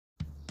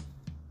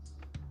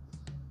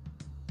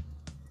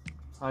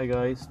Hi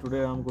guys,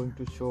 today I'm going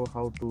to show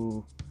how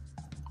to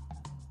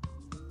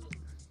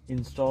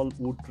install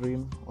wood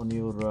trim on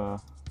your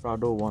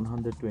Prado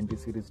 120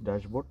 series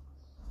dashboard.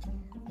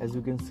 As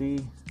you can see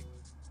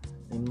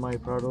in my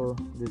Prado,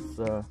 this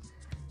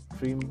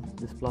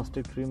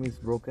plastic trim is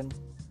broken.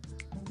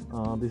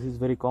 This is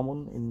very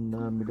common in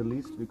the Middle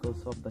East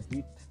because of the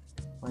heat.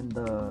 When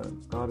the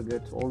car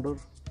gets older,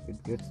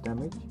 it gets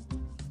damaged.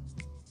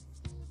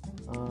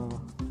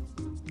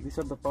 These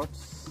are the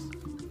parts.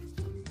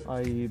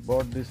 I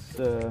bought this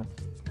wood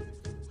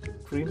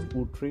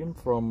trim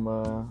from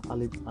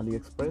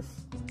AliExpress.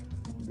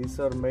 These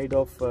are made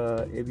of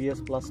ABS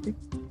plastic,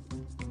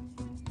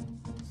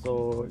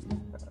 so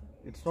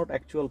it's not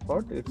actual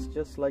part. It's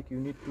just like you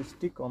need to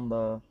stick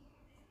on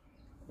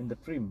in the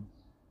trim,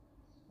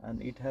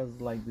 and it has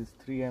like this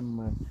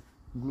 3M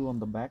glue on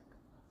the back,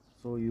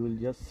 so you will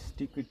just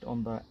stick it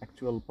on the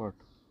actual part.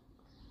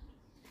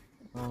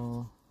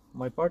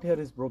 My part here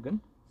is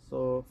broken,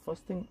 so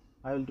first thing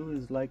I will do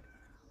is like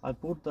I'll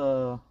put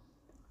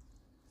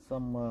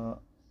some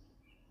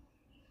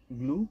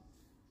glue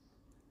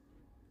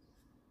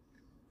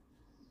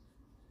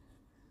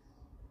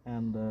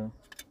and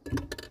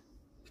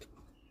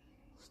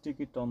stick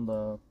it on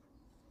the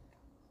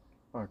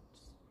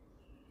parts.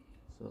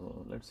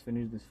 So let's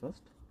finish this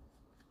first.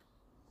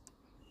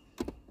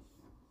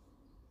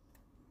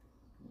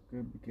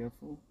 Okay, be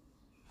careful.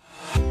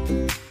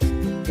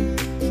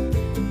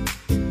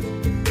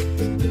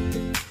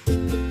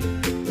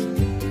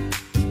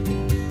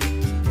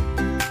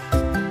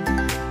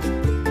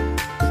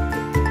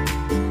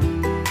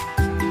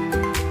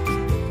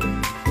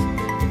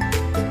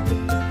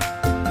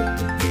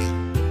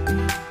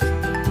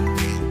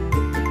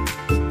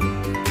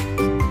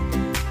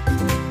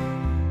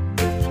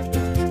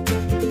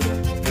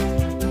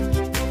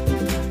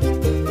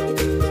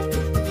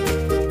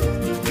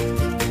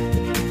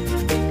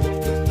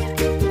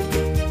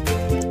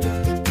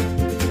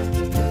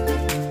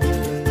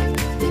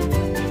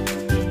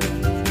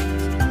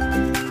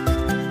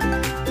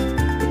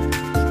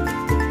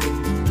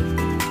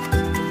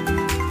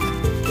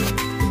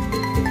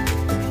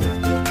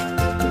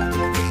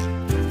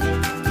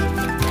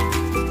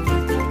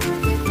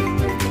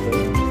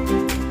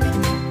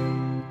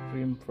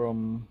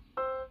 From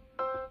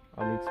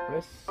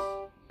AliExpress,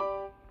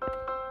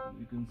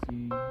 you can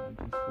see I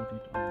just put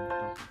it on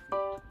top of it.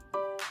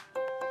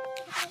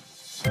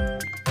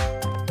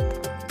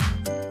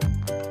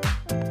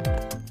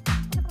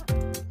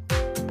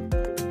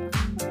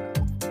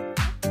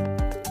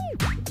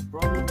 The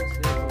problem is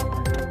here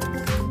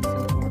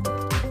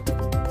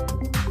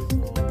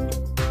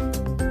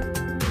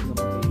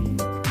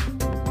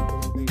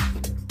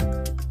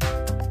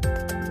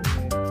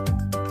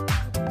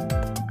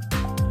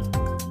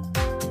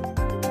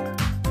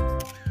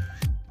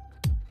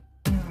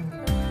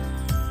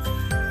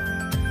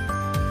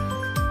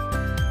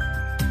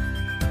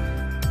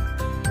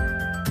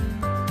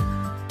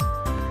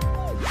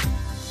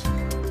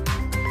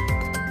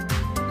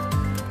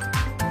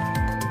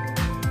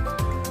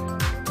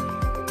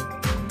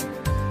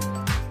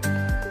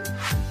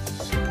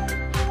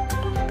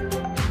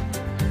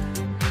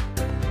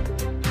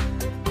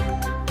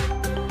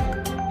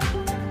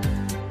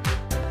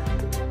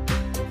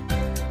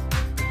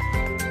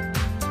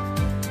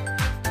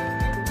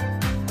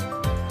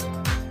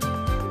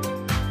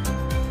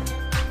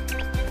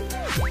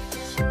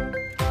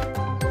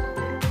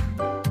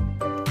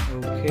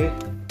okay,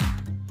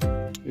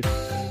 it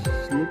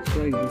looks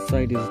like this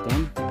side is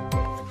done.